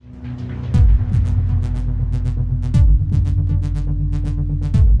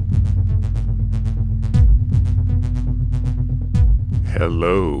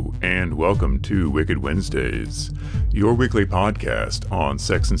Hello, and welcome to Wicked Wednesdays, your weekly podcast on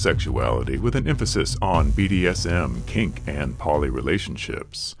sex and sexuality with an emphasis on BDSM, kink, and poly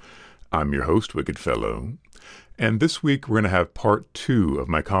relationships. I'm your host, Wicked Fellow, and this week we're going to have part 2 of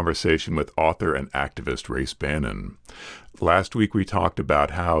my conversation with author and activist Race Bannon. Last week we talked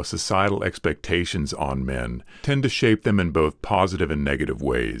about how societal expectations on men tend to shape them in both positive and negative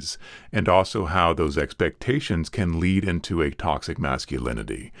ways, and also how those expectations can lead into a toxic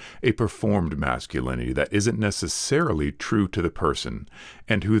masculinity, a performed masculinity that isn't necessarily true to the person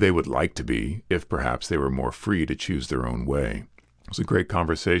and who they would like to be if perhaps they were more free to choose their own way. It was a great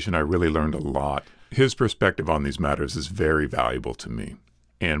conversation. I really learned a lot. His perspective on these matters is very valuable to me,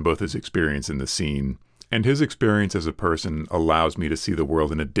 and both his experience in the scene and his experience as a person allows me to see the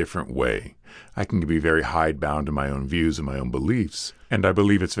world in a different way. I can be very hidebound to my own views and my own beliefs, and I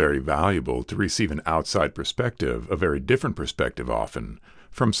believe it's very valuable to receive an outside perspective, a very different perspective often,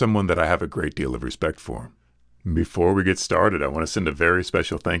 from someone that I have a great deal of respect for. Before we get started, I want to send a very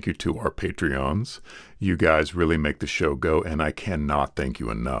special thank you to our Patreons. You guys really make the show go, and I cannot thank you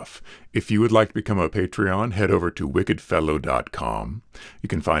enough. If you would like to become a Patreon, head over to wickedfellow.com. You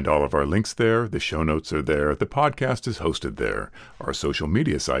can find all of our links there. The show notes are there. The podcast is hosted there. Our social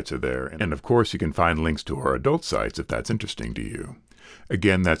media sites are there. And of course, you can find links to our adult sites if that's interesting to you.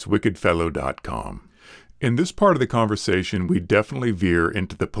 Again, that's wickedfellow.com. In this part of the conversation, we definitely veer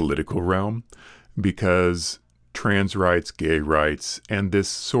into the political realm because trans rights, gay rights, and this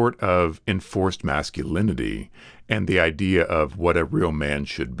sort of enforced masculinity and the idea of what a real man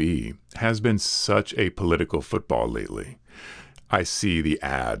should be has been such a political football lately. I see the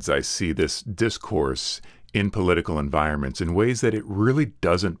ads, I see this discourse in political environments in ways that it really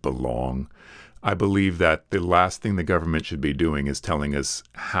doesn't belong. I believe that the last thing the government should be doing is telling us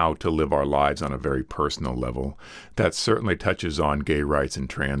how to live our lives on a very personal level. That certainly touches on gay rights and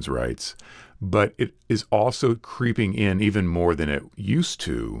trans rights. But it is also creeping in even more than it used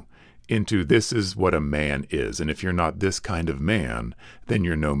to into this is what a man is. And if you're not this kind of man, then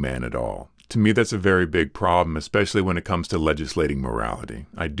you're no man at all. To me, that's a very big problem, especially when it comes to legislating morality.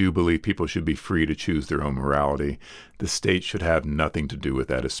 I do believe people should be free to choose their own morality. The state should have nothing to do with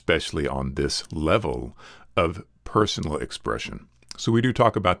that, especially on this level of personal expression. So we do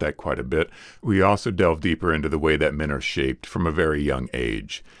talk about that quite a bit. We also delve deeper into the way that men are shaped from a very young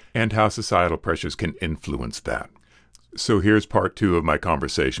age and how societal pressures can influence that. So here's part 2 of my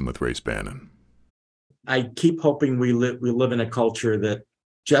conversation with Race Bannon. I keep hoping we live in a culture that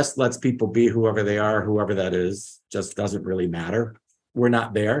just lets people be whoever they are, whoever that is, just doesn't really matter. We're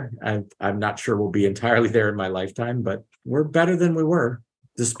not there. I'm not sure we'll be entirely there in my lifetime, but we're better than we were,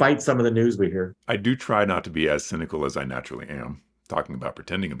 despite some of the news we hear. I do try not to be as cynical as I naturally am, talking about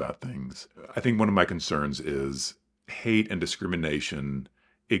pretending about things. I think one of my concerns is hate and discrimination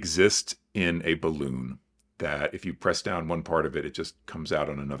exist in a balloon that if you press down one part of it, it just comes out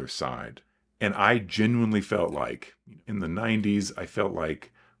on another side. And I genuinely felt like in the 90s, I felt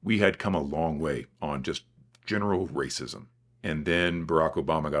like we had come a long way on just general racism. And then Barack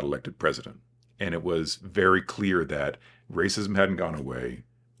Obama got elected president. And it was very clear that racism hadn't gone away.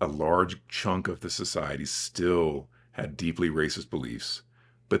 A large chunk of the society still had deeply racist beliefs,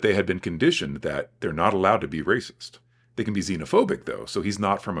 but they had been conditioned that they're not allowed to be racist. They can be xenophobic though, so he's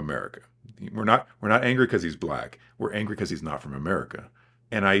not from America. We're not angry because he's black. We're angry because he's not from America.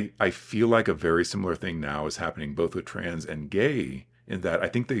 And I feel like a very similar thing now is happening both with trans and gay, in that I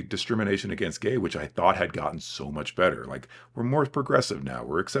think the discrimination against gay, which I thought had gotten so much better, like we're more progressive now,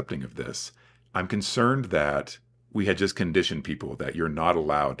 we're accepting of this. I'm concerned that we had just conditioned people that you're not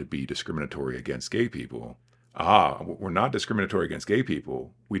allowed to be discriminatory against gay people. We're not discriminatory against gay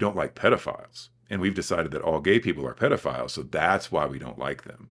people. We don't like pedophiles. And we've decided that all gay people are pedophiles, so that's why we don't like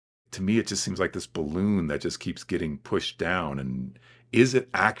them. To me, it just seems like this balloon that just keeps getting pushed down. And is it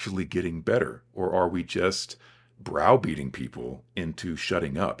actually getting better? Or are we just browbeating people into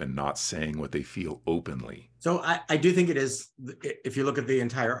shutting up and not saying what they feel openly? So I do think it is. If you look at the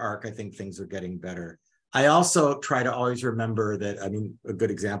entire arc, I think things are getting better. I also try to always remember that, a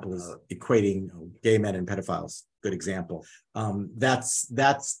good example is equating gay men and pedophiles. Good example.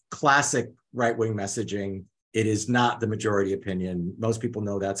 That's classic right-wing messaging. It is not the majority opinion. Most people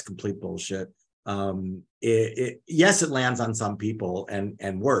know that's complete bullshit. Yes, it lands on some people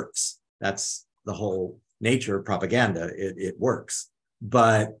and works. That's the whole nature of propaganda. It works.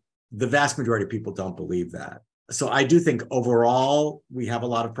 But the vast majority of people don't believe that. So I do think overall we have a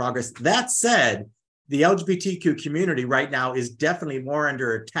lot of progress. That said, the LGBTQ community right now is definitely more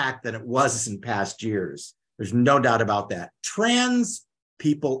under attack than it was in past years. There's no doubt about that. Trans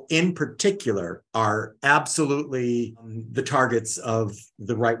people in particular are absolutely the targets of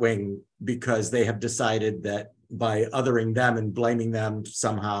the right wing because they have decided that by othering them and blaming them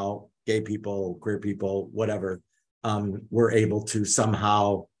somehow, gay people, queer people, whatever, we're able to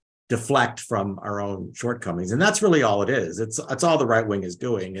somehow deflect from our own shortcomings. And that's really all it is. It's all the right wing is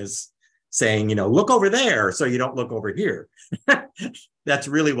doing, is saying, look over there so you don't look over here. That's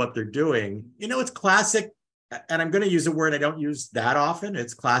really what they're doing. It's classic, and I'm going to use a word I don't use that often.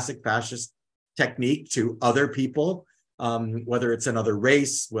 It's classic fascist technique to other people, whether it's another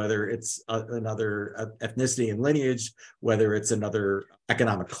race, whether it's another ethnicity and lineage, whether it's another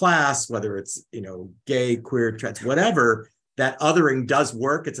economic class, whether it's, gay, queer, trans, whatever. That othering does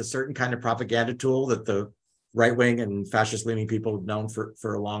work. It's a certain kind of propaganda tool that the right wing and fascist leaning people have known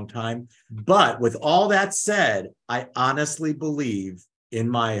for a long time. But with all that said, I honestly believe in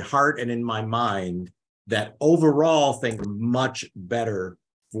my heart and in my mind that overall things are much better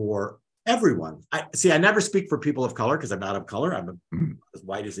for everyone. I never speak for people of color because I'm not of color. I'm as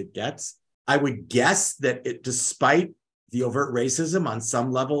white as it gets. I would guess that despite the overt racism on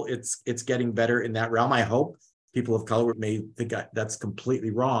some level, it's getting better in that realm. I hope people of color may think that's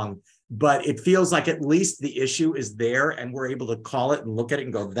completely wrong, but it feels like at least the issue is there and we're able to call it and look at it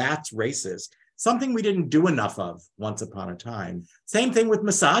and go, that's racist. Something we didn't do enough of once upon a time. Same thing with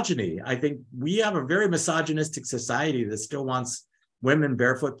misogyny. I think we have a very misogynistic society that still wants women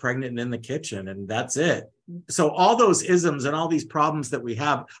barefoot, pregnant, and in the kitchen, and that's it. So all those isms and all these problems that we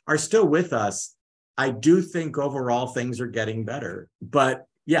have are still with us. I do think overall things are getting better. But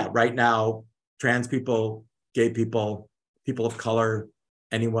yeah, right now, trans people, gay people, people of color,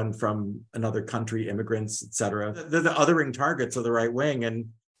 anyone from another country, immigrants, et cetera, they're the othering targets of the right wing. And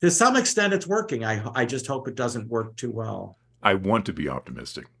to some extent, it's working. I just hope it doesn't work too well. I want to be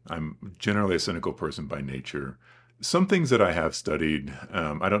optimistic. I'm generally a cynical person by nature. Some things that I have studied,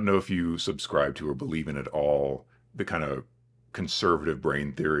 I don't know if you subscribe to or believe in at all, the kind of conservative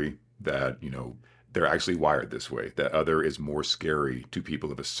brain theory that, they're actually wired this way, that other is more scary to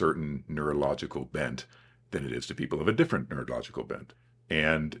people of a certain neurological bent than it is to people of a different neurological bent.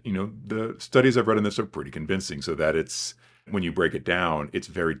 And, the studies I've read on this are pretty convincing, so that when you break it down, it's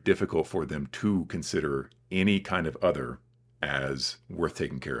very difficult for them to consider any kind of other as worth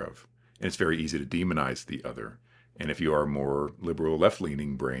taking care of. And it's very easy to demonize the other. And if you are a more liberal,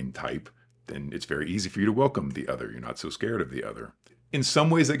 left-leaning brain type, then it's very easy for you to welcome the other. You're not so scared of the other. In some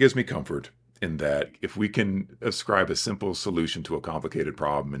ways, that gives me comfort in that if we can ascribe a simple solution to a complicated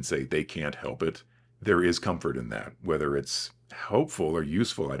problem and say they can't help it, there is comfort in that. Whether it's helpful or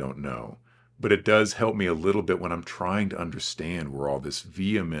useful, I don't know. But it does help me a little bit when I'm trying to understand where all this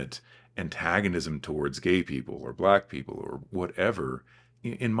vehement antagonism towards gay people or black people or whatever,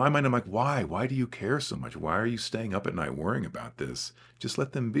 in my mind, I'm like, why? Why do you care so much? Why are you staying up at night worrying about this? Just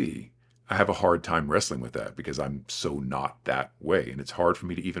let them be. I have a hard time wrestling with that because I'm so not that way. And it's hard for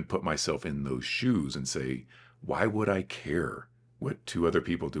me to even put myself in those shoes and say, why would I care what two other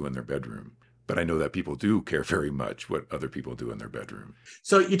people do in their bedroom? But I know that people do care very much what other people do in their bedroom.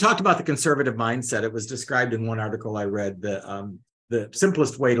 So you talked about the conservative mindset. It was described in one article I read. The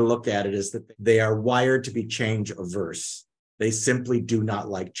simplest way to look at it is that they are wired to be change averse. They simply do not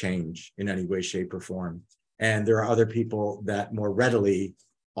like change in any way, shape, or form. And there are other people that more readily,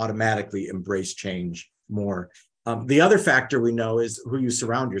 automatically embrace change more. The other factor we know is who you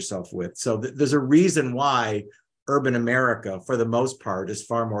surround yourself with. So there's a reason why urban America, for the most part, is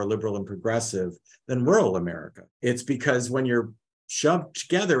far more liberal and progressive than rural America. It's because when you're shoved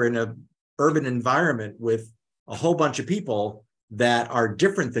together in an urban environment with a whole bunch of people that are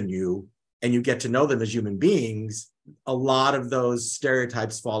different than you, and you get to know them as human beings, a lot of those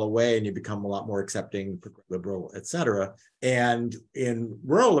stereotypes fall away and you become a lot more accepting, liberal, et cetera. And in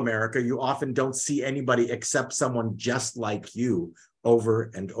rural America, you often don't see anybody except someone just like you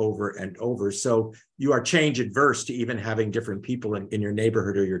over and over and over. So you are change adverse to even having different people in your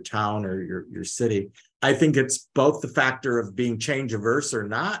neighborhood or your town or your city. I think it's both the factor of being change averse or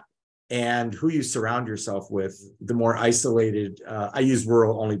not, and who you surround yourself with. The more isolated, I use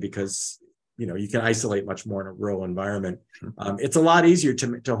rural only because you can isolate much more in a rural environment. It's a lot easier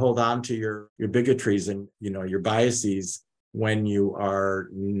to hold on to your bigotries and your biases when you are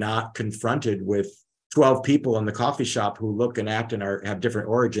not confronted with 12 people in the coffee shop who look and act and have different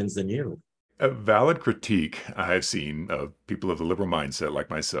origins than you. A valid critique I've seen of people of the liberal mindset like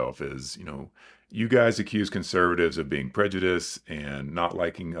myself is, you guys accuse conservatives of being prejudiced and not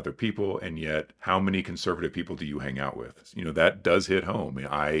liking other people, and yet how many conservative people do you hang out with? That does hit home.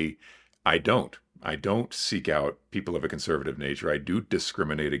 I don't. I don't seek out people of a conservative nature. I do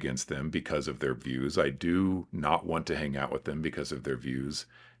discriminate against them because of their views. I do not want to hang out with them because of their views.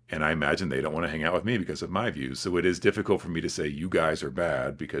 And I imagine they don't want to hang out with me because of my views. So it is difficult for me to say you guys are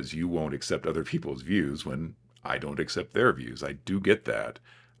bad because you won't accept other people's views when I don't accept their views. I do get that.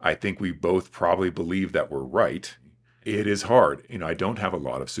 I think we both probably believe that we're right. It is hard. I don't have a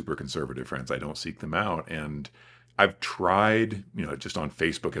lot of super conservative friends. I don't seek them out. And I've tried, just on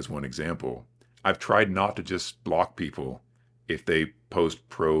Facebook as one example, I've tried not to just block people if they post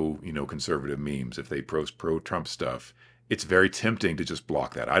conservative memes, if they post pro-Trump stuff. It's very tempting to just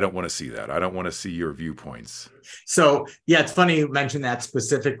block that. I don't want to see that. I don't want to see your viewpoints. So, yeah, it's funny you mentioned that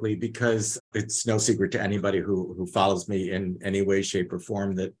specifically because it's no secret to anybody who follows me in any way, shape, or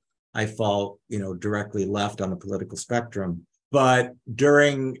form that I fall, directly left on the political spectrum. But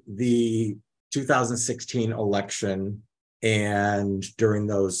during the 2016 election and during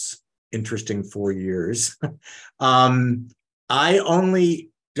those interesting 4 years, I only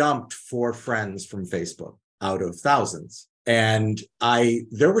dumped 4 friends from Facebook out of thousands. And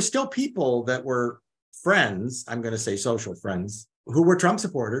there were still people that were friends, I'm going to say social friends, who were Trump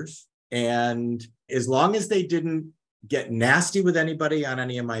supporters. And as long as they didn't get nasty with anybody on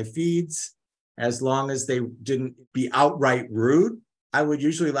any of my feeds, as long as they didn't be outright rude, I would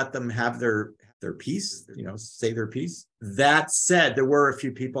usually let them have their piece, say their piece. That said, there were a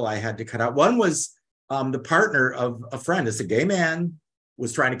few people I had to cut out. One was the partner of a friend. It's a gay man,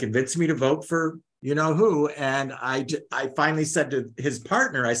 was trying to convince me to vote for who. And I finally said to his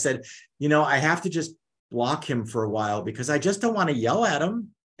partner, I said, I have to just block him for a while because I just don't want to yell at him.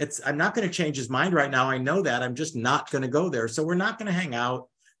 I'm not going to change his mind right now. I know that. I'm just not going to go there. So we're not going to hang out.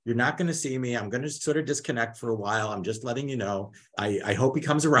 You're not going to see me. I'm going to sort of disconnect for a while. I'm just letting you know. I hope he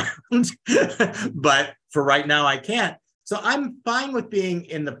comes around, but for right now, I can't. So I'm fine with being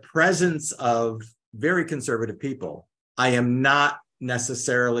in the presence of very conservative people. I am not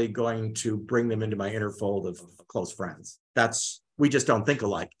necessarily going to bring them into my inner fold of close friends. We just don't think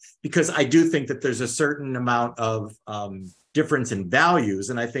alike, because I do think that there's a certain amount of difference in values.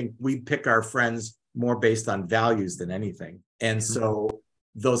 And I think we pick our friends more based on values than anything. And so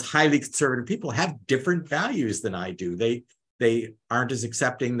those highly conservative people have different values than I do. They aren't as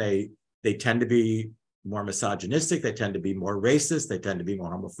accepting. They tend to be more misogynistic. They tend to be more racist. They tend to be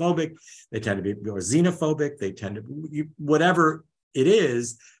more homophobic. They tend to be more xenophobic. They tend to be whatever it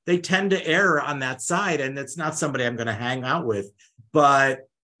is, they tend to err on that side. And it's not somebody I'm going to hang out with. But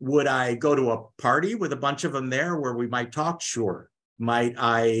would I go to a party with a bunch of them there where we might talk? Sure. Might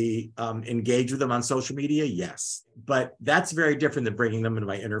I engage with them on social media? Yes. But that's very different than bringing them into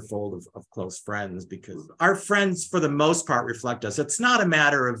my inner fold of close friends, because our friends, for the most part, reflect us. It's not a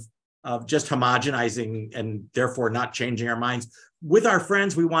matter of just homogenizing and therefore not changing our minds. With our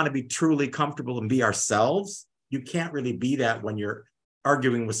friends, we want to be truly comfortable and be ourselves. You can't really be that when you're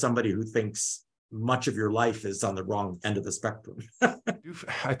arguing with somebody who thinks much of your life is on the wrong end of the spectrum.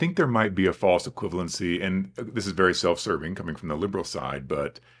 I think there might be a false equivalency, and this is very self-serving coming from the liberal side,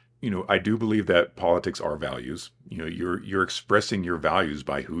 but I do believe that politics are values. You're expressing your values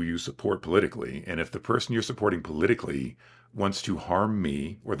by who you support politically, and if the person you're supporting politically wants to harm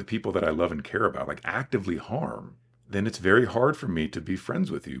me or the people that I love and care about, like actively harm, then it's very hard for me to be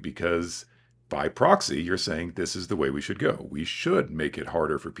friends with you, because by proxy, you're saying this is the way we should go. We should make it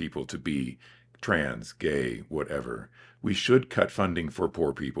harder for people to be trans, gay, whatever. We should cut funding for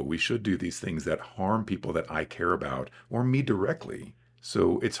poor people. We should do these things that harm people that I care about or me directly.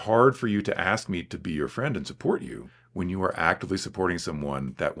 So it's hard for you to ask me to be your friend and support you when you are actively supporting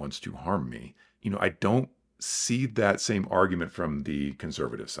someone that wants to harm me. I don't see that same argument from the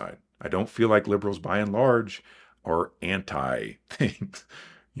conservative side. I don't feel like liberals by and large are anti things.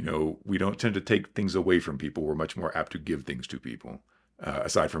 We don't tend to take things away from people. We're much more apt to give things to people,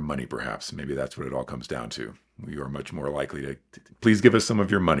 aside from money, perhaps. Maybe that's what it all comes down to. We are much more likely to please give us some of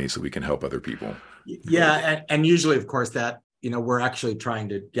your money so we can help other people. Yeah. And usually, of course, that, we're actually trying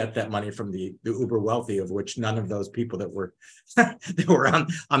to get that money from the uber wealthy, of which none of those people that were that were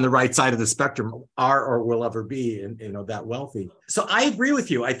on the right side of the spectrum are or will ever be, that wealthy. So I agree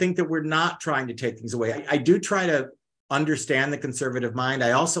with you. I think that we're not trying to take things away. I do try to understand the conservative mind.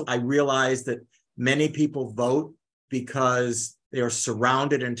 I realize that many people vote because they are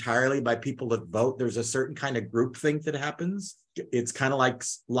surrounded entirely by people that vote. There's a certain kind of groupthink that happens. It's kind of like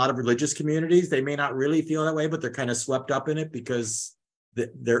a lot of religious communities. They may not really feel that way, but they're kind of swept up in it because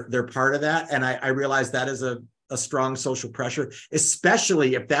they're part of that. And I realize that is a strong social pressure,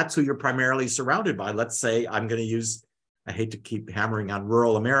 especially if that's who you're primarily surrounded by. Let's say I hate to keep hammering on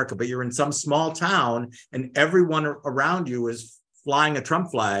rural America, but you're in some small town and everyone around you is flying a Trump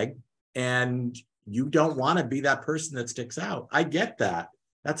flag, and you don't want to be that person that sticks out. I get that.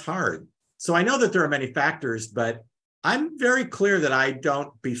 That's hard. So I know that there are many factors, but I'm very clear that I don't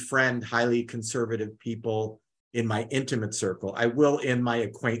befriend highly conservative people in my intimate circle. I will in my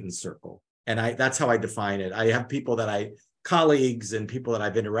acquaintance circle. And that's how I define it. I have people colleagues and people that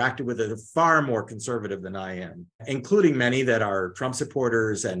I've interacted with that are far more conservative than I am, including many that are Trump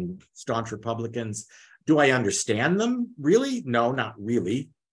supporters and staunch Republicans. Do I understand them? Really? No, not really.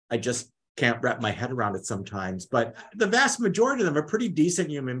 I just can't wrap my head around it sometimes. But the vast majority of them are pretty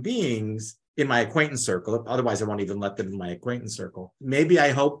decent human beings in my acquaintance circle. Otherwise, I won't even let them in my acquaintance circle. Maybe I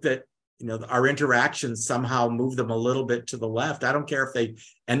hope that our interactions somehow move them a little bit to the left. I don't care if they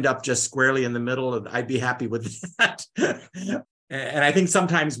end up just squarely in the middle. I'd be happy with that. And I think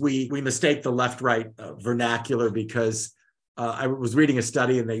sometimes we mistake the left-right vernacular because I was reading a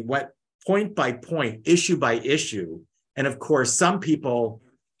study and they went point by point, issue by issue. And of course, some people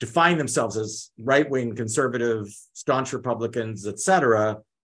define themselves as right-wing conservative, staunch Republicans, et cetera.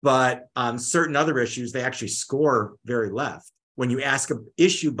 But on certain other issues, they actually score very left. When you ask them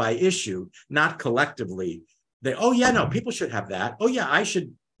issue by issue, not collectively, people should have that. Oh yeah, I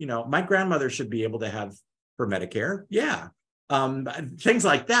should, my grandmother should be able to have her Medicare. Yeah. Things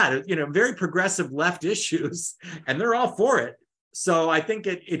like that, very progressive left issues, and they're all for it. So I think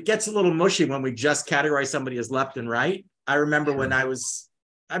it gets a little mushy when we just categorize somebody as left and right. I remember when I've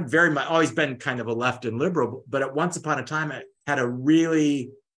very much always been kind of a left and liberal, but at once upon a time, I had a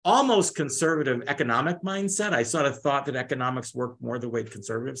really almost conservative economic mindset. I sort of thought that economics worked more the way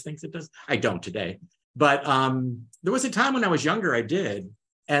conservatives think it does. I don't today. But there was a time when I was younger, I did.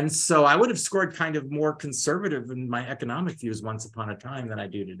 And so I would have scored kind of more conservative in my economic views once upon a time than I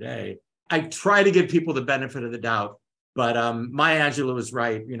do today. I try to give people the benefit of the doubt, but Maya Angelou was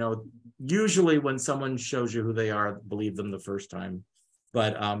right. Usually when someone shows you who they are, believe them the first time.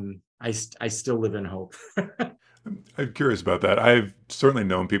 But I still live in hope. I'm curious about that. I've certainly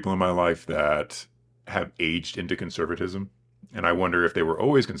known people in my life that have aged into conservatism. And I wonder if they were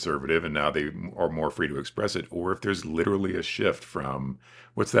always conservative and now they are more free to express it, or if there's literally a shift from,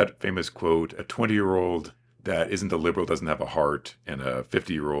 what's that famous quote, a 20-year-old that isn't a liberal doesn't have a heart, and a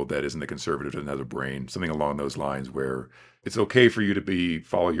 50-year-old that isn't a conservative doesn't have a brain, something along those lines, where it's okay for you to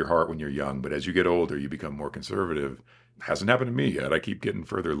follow your heart when you're young, but as you get older, you become more conservative. It hasn't happened to me yet. I keep getting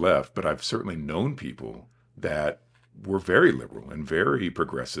further left, but I've certainly known people that were very liberal and very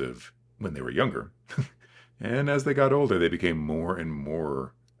progressive when they were younger. And as they got older, they became more and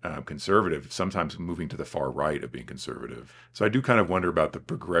more conservative, sometimes moving to the far right of being conservative. So I do kind of wonder about the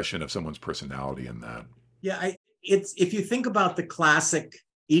progression of someone's personality in that. Yeah, it's if you think about the classic,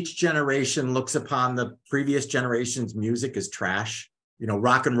 each generation looks upon the previous generation's music as trash.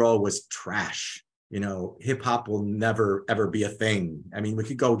 Rock and roll was trash. Hip hop will never, ever be a thing. I mean, we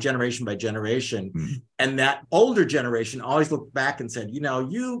could go generation by generation. And that older generation always looked back and said,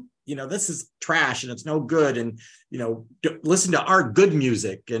 this is trash and it's no good. And, listen to our good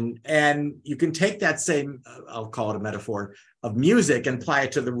music. And you can take that same, I'll call it a metaphor of music, and apply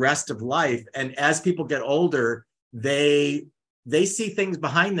it to the rest of life. And as people get older, they see things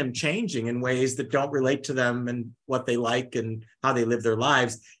behind them changing in ways that don't relate to them and what they like and how they live their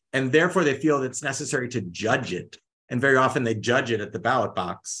lives. And therefore, they feel it's necessary to judge it. And very often they judge it at the ballot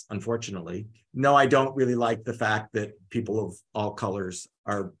box, unfortunately. No, I don't really like the fact that people of all colors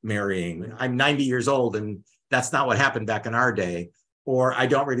are marrying. I'm 90 years old, and that's not what happened back in our day. Or I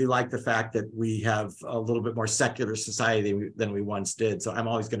don't really like the fact that we have a little bit more secular society than we once did. So I'm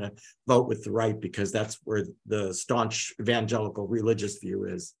always going to vote with the right because that's where the staunch evangelical religious view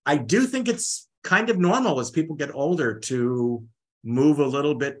is. I do think it's kind of normal as people get older to move a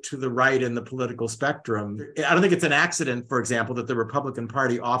little bit to the right in the political spectrum. I don't think it's an accident, for example, that the Republican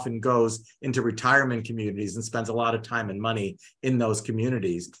Party often goes into retirement communities and spends a lot of time and money in those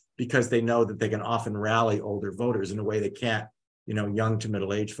communities because they know that they can often rally older voters in a way they can't, young to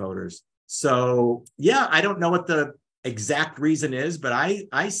middle-aged voters. So, yeah, I don't know what the exact reason is, but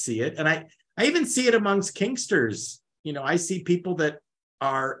I see it. And I even see it amongst Kinksters. I see people that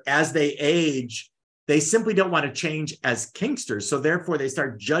are, as they age, they simply don't want to change as Kinksters. So therefore, they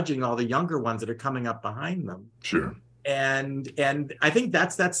start judging all the younger ones that are coming up behind them. Sure. And I think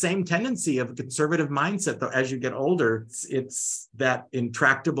that's that same tendency of a conservative mindset, though, as you get older, it's that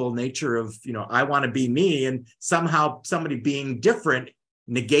intractable nature of, I want to be me, and somehow somebody being different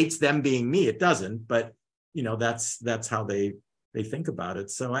negates them being me. It doesn't, but, that's how they think about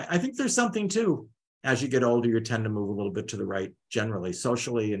it. So I think there's something too, as you get older, you tend to move a little bit to the right, generally,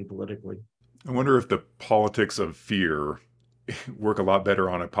 socially and politically. I wonder if the politics of fear work a lot better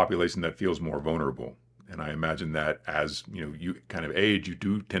on a population that feels more vulnerable. And I imagine that as you kind of age, you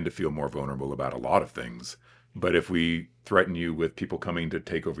do tend to feel more vulnerable about a lot of things. But if we threaten you with people coming to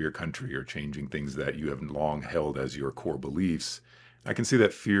take over your country or changing things that you have long held as your core beliefs, I can see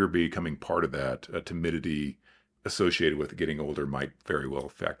that fear becoming part of that. A timidity associated with getting older might very well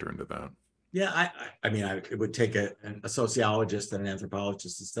factor into that. Yeah, I mean, it would take a sociologist and an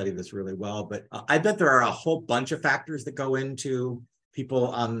anthropologist to study this really well, but I bet there are a whole bunch of factors that go into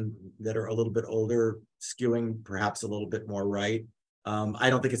people that are a little bit older skewing perhaps a little bit more right. I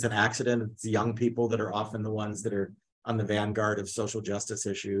don't think it's an accident. It's young people that are often the ones that are on the vanguard of social justice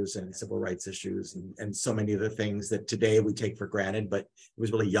issues and civil rights issues and so many of the things that today we take for granted, but it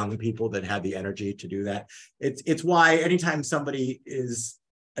was really young people that had the energy to do that. It's why anytime somebody is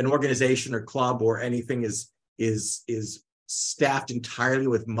an organization or club or anything is staffed entirely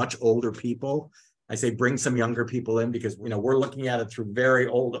with much older people, I say bring some younger people in, because we're looking at it through very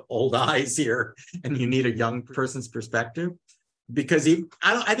old eyes here, and you need a young person's perspective. Because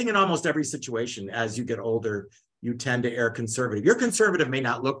I think in almost every situation, as you get older, you tend to err conservative. Your conservative may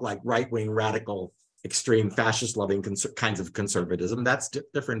not look like right-wing, radical, extreme, fascist-loving kinds of conservatism. That's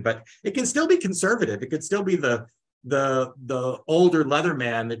different, but it can still be conservative. It could still be the older leather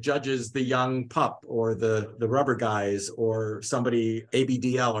man that judges the young pup or the rubber guys or somebody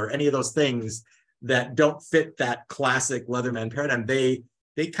ABDL or any of those things that don't fit that classic leatherman paradigm.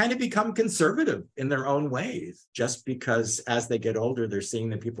 They kind of become conservative in their own ways, just because as they get older, they're seeing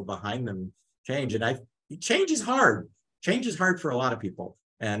the people behind them change. And change is hard. Change is hard for a lot of people.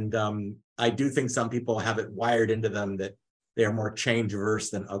 And I do think some people have it wired into them that they are more change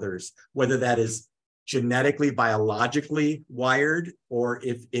averse than others, whether that is genetically, biologically wired, or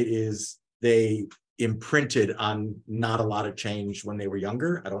if it is they imprinted on not a lot of change when they were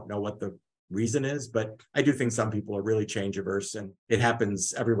younger. I don't know what the reason is, but I do think some people are really change averse, and it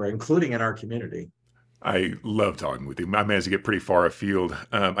happens everywhere, including in our community. I love talking with you. I managed to get pretty far afield.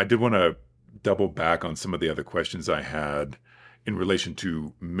 I did want to double back on some of the other questions I had in relation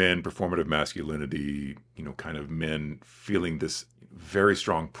to men, performative masculinity, kind of men feeling this very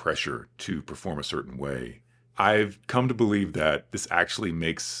strong pressure to perform a certain way. I've come to believe that this actually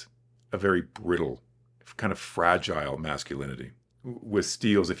makes a very brittle, kind of fragile masculinity. With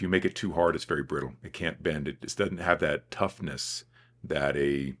steels, if you make it too hard, it's very brittle. It can't bend. It just doesn't have that toughness that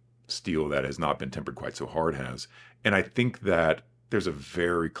a steel that has not been tempered quite so hard has. And I think that there's a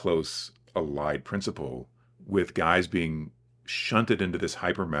very close allied principle with guys being shunted into this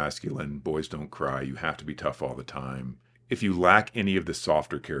hyper-masculine, boys don't cry, you have to be tough all the time, if you lack any of the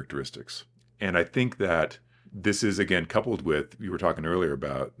softer characteristics. And I think that this is, again, coupled with, you were talking earlier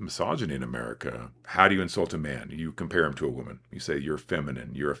about misogyny in America. How do you insult a man? You compare him to a woman. You say, you're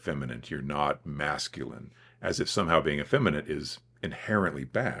feminine, you're effeminate, you're not masculine, as if somehow being effeminate is inherently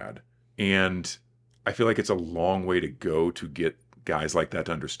bad. And I feel like it's a long way to go to get guys like that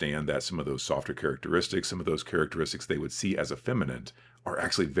to understand that some of those softer characteristics, some of those characteristics they would see as effeminate, are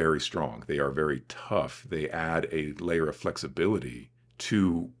actually very strong. They are very tough. They add a layer of flexibility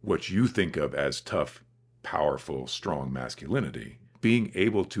to what you think of as tough, powerful, strong masculinity. Being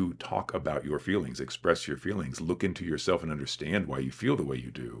able to talk about your feelings, express your feelings, look into yourself and understand why you feel the way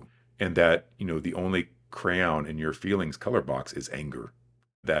you do. And that, the only crayon in your feelings color box is anger.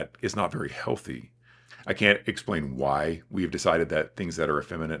 That is not very healthy. I can't explain why we have decided that things that are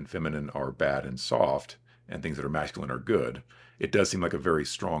effeminate and feminine are bad and soft, and things that are masculine are good. It does seem like a very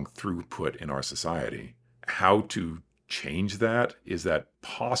strong throughput in our society. How to change that? Is that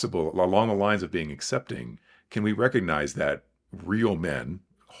possible along the lines of being accepting? Can we recognize that real men,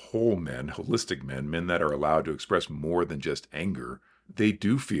 whole men, holistic men, men that are allowed to express more than just anger, they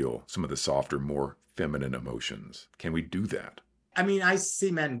do feel some of the softer, more feminine emotions? Can we do that? I mean, I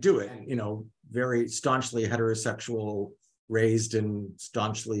see men do it, very staunchly heterosexual, raised in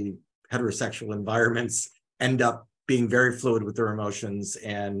staunchly heterosexual environments, end up being very fluid with their emotions.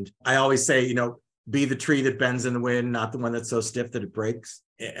 And I always say, be the tree that bends in the wind, not the one that's so stiff that it breaks.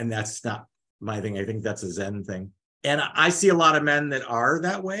 And that's not my thing. I think that's a Zen thing. And I see a lot of men that are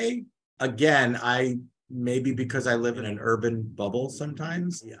that way. Again, maybe because I live in an urban bubble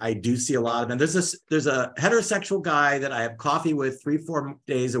sometimes, I do see a lot of men. There's a heterosexual guy that I have coffee with 3-4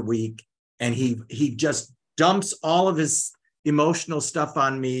 days a week, and he just dumps all of his emotional stuff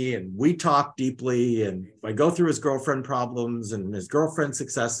on me, and we talk deeply, and I go through his girlfriend problems and his girlfriend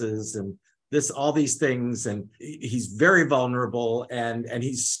successes and all these things, and he's very vulnerable, and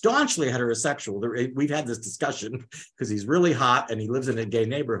he's staunchly heterosexual. We've had this discussion because he's really hot and he lives in a gay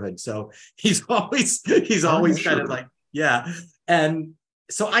neighborhood, so he's always kind of like, yeah. And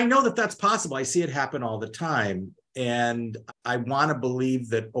so I know that that's possible. I see it happen all the time, and I want to believe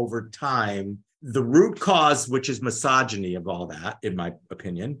that over time the root cause, which is misogyny of all that, in my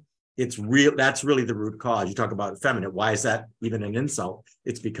opinion, it's real. That's really the root cause. You talk about feminine. Why is that even an insult?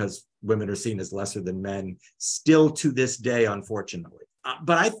 It's because women are seen as lesser than men still to this day, unfortunately.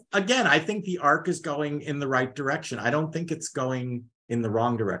 But I think the arc is going in the right direction. I don't think it's going in the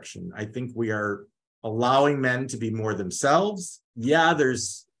wrong direction. I think we are allowing men to be more themselves. Yeah,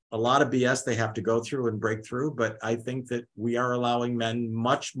 there's a lot of BS they have to go through and break through, but I think that we are allowing men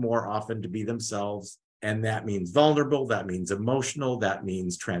much more often to be themselves. And that means vulnerable, that means emotional, that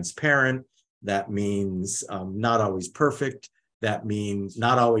means transparent, that means not always perfect, that means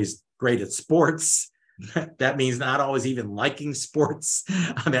not always great at sports, that means not always even liking sports.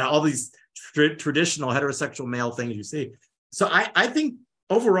 I mean, all these traditional heterosexual male things you see. So I think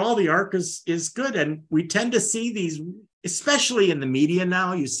overall the arc is good. And we tend to see these, especially in the media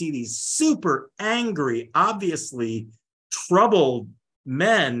now, you see these super angry, obviously troubled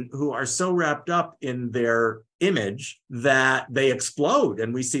men who are so wrapped up in their image that they explode.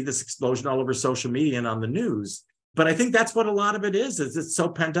 And we see this explosion all over social media and on the news. But I think that's what a lot of it is it's so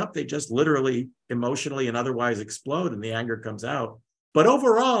pent up, they just literally emotionally and otherwise explode and the anger comes out. But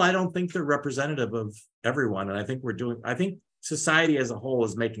overall, I don't think they're representative of everyone. And I think society as a whole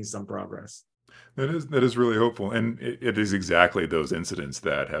is making some progress. That is really hopeful. And it is exactly those incidents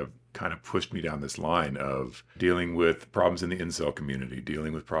that have kind of pushed me down this line of dealing with problems in the incel community,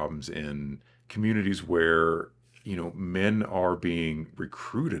 dealing with problems in communities where, men are being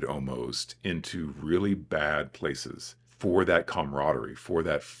recruited almost into really bad places for that camaraderie, for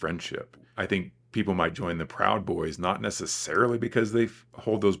that friendship. I think people might join the Proud Boys, not necessarily because they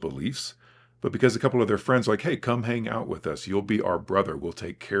hold those beliefs, but because a couple of their friends are like, hey, come hang out with us. You'll be our brother. We'll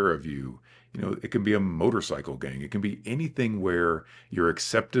take care of you. It can be a motorcycle gang. It can be anything where you're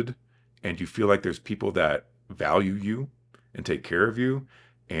accepted and you feel like there's people that value you and take care of you.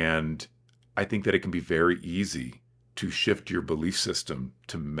 And I think that it can be very easy to shift your belief system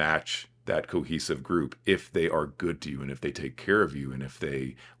to match that cohesive group if they are good to you and if they take care of you and if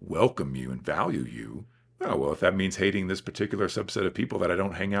they welcome you and value you. Oh, well, if that means hating this particular subset of people that I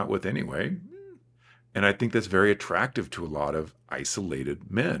don't hang out with anyway. And I think that's very attractive to a lot of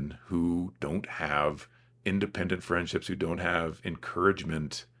isolated men who don't have independent friendships, who don't have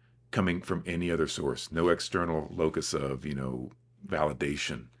encouragement coming from any other source, no external locus of,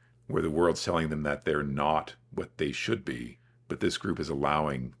 validation, where the world's telling them that they're not what they should be. But this group is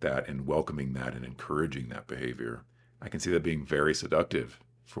allowing that and welcoming that and encouraging that behavior. I can see that being very seductive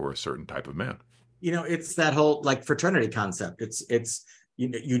for a certain type of man. It's that whole like fraternity concept. It's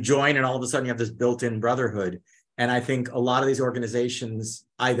you join and all of a sudden you have this built-in brotherhood. And I think a lot of these organizations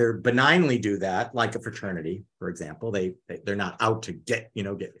either benignly do that, like a fraternity, for example. They're not out to get.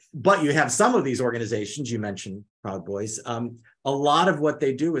 But you have some of these organizations, you mentioned Proud Boys. A lot of what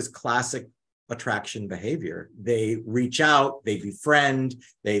they do is classic attraction behavior. They reach out, they befriend,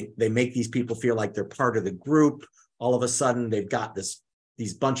 they make these people feel like they're part of the group. All of a sudden, they've got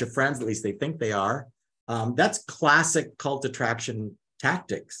these bunch of friends, at least they think they are. That's classic cult attraction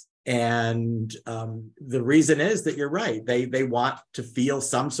tactics. And the reason is that you're right. They want to feel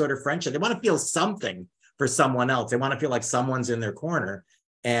some sort of friendship. They want to feel something for someone else. They want to feel like someone's in their corner.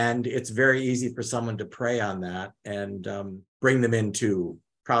 And it's very easy for someone to prey on that and bring them into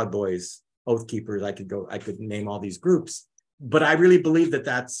Proud Boys, Oath Keepers. I could name all these groups. But I really believe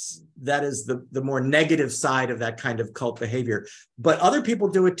that is the more negative side of that kind of cult behavior. But other people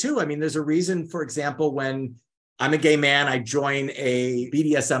do it too. I mean, there's a reason, for example, when I'm a gay man, I join a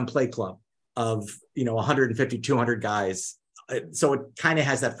BDSM play club of 150, 200 guys. So it kind of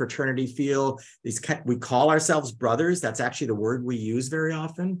has that fraternity feel. We call ourselves brothers. That's actually the word we use very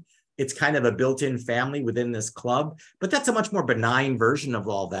often. It's kind of a built-in family within this club, but that's a much more benign version of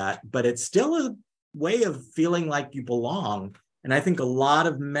all that. But it's still a way of feeling like you belong. And I think a lot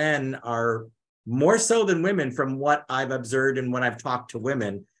of men are more so than women, from what I've observed and when I've talked to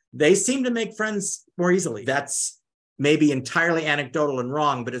women, they seem to make friends more easily. That's maybe entirely anecdotal and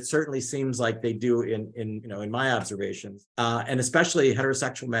wrong, but it certainly seems like they do in my observations. And especially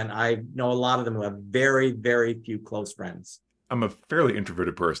heterosexual men, I know a lot of them who have very, very few close friends. I'm a fairly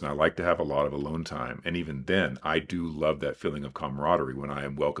introverted person. I like to have a lot of alone time. And even then, I do love that feeling of camaraderie when I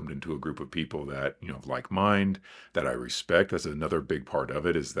am welcomed into a group of people that, of like mind, that I respect. That's another big part of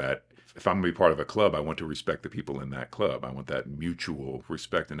it, is that if I'm going to be part of a club, I want to respect the people in that club. I want that mutual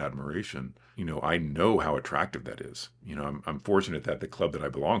respect and admiration. I know how attractive that is. I'm fortunate that the club that I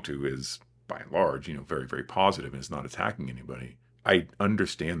belong to is, by and large, very, very positive and is not attacking anybody. I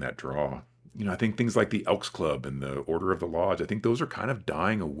understand that draw. I think things like the Elks Club and the Order of the Lodge, I think those are kind of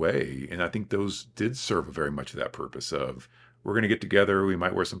dying away. And I think those did serve very much that purpose of we're going to get together. We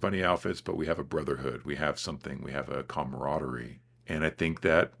might wear some funny outfits, but we have a brotherhood. We have something. We have a camaraderie. And I think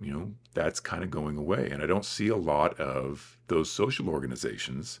that, that's kind of going away. And I don't see a lot of those social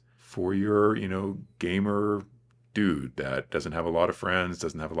organizations for your, gamer dude that doesn't have a lot of friends,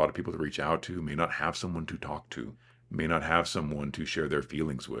 doesn't have a lot of people to reach out to, may not have someone to talk to, may not have someone to share their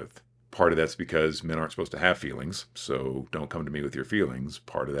feelings with. Part of that's because men aren't supposed to have feelings, so don't come to me with your feelings.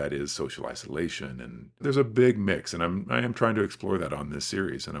 Part of that is social isolation, and there's a big mix, and I am trying to explore that on this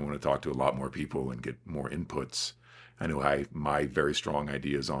series, and I want to talk to a lot more people and get more inputs. I know my very strong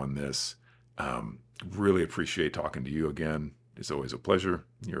ideas on this. Really appreciate talking to you again. It's always a pleasure.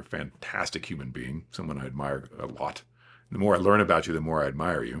 You're a fantastic human being, someone I admire a lot. The more I learn about you, the more I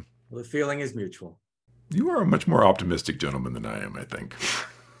admire you. Well, the feeling is mutual. You are a much more optimistic gentleman than I am, I think.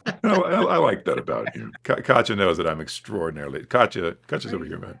 I like that about you. Katya knows that I'm extraordinarily. Katya's over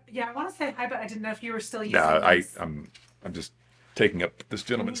here, man. Yeah, I want to say hi, but I didn't know if you were still using this. I'm just taking up this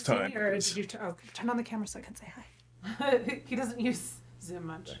gentleman's time. Or did you turn on the camera so I can say hi? He doesn't use Zoom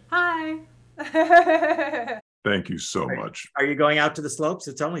much. Hi. Thank you so much. Are you going out to the slopes?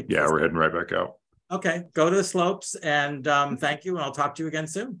 It's only. Yeah, we're heading right back out. Okay, go to the slopes, and thank you, and I'll talk to you again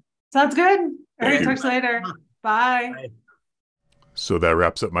soon. Sounds good. All right, talk to you later. Bye. Bye. So that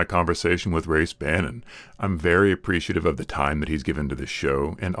wraps up my conversation with Race Bannon. I'm very appreciative of the time that he's given to the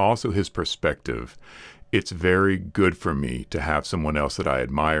show and also his perspective. It's very good for me to have someone else that I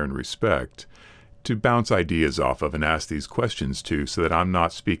admire and respect to bounce ideas off of and ask these questions to, so that I'm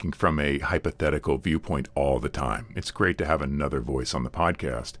not speaking from a hypothetical viewpoint all the time. It's great to have another voice on the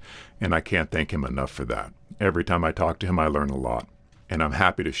podcast, and I can't thank him enough for that. Every time I talk to him, I learn a lot, and I'm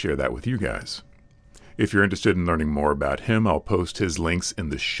happy to share that with you guys. If you're interested in learning more about him, I'll post his links in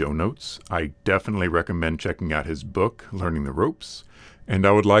the show notes. I definitely recommend checking out his book, Learning the Ropes. And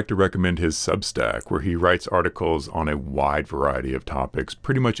I would like to recommend his Substack, where he writes articles on a wide variety of topics,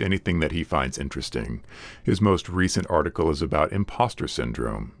 pretty much anything that he finds interesting. His most recent article is about imposter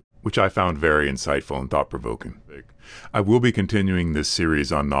syndrome, which I found very insightful and thought-provoking. I will be continuing this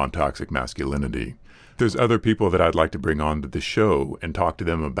series on non-toxic masculinity. There's other people that I'd like to bring on to the show and talk to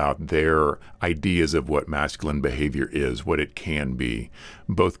them about their ideas of what masculine behavior is, what it can be,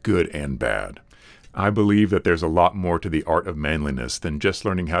 both good and bad. I believe that there's a lot more to the art of manliness than just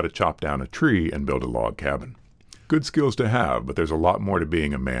learning how to chop down a tree and build a log cabin. Good skills to have, but there's a lot more to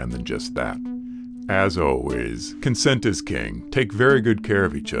being a man than just that. As always, consent is king. Take very good care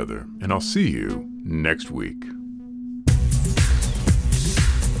of each other, and I'll see you next week.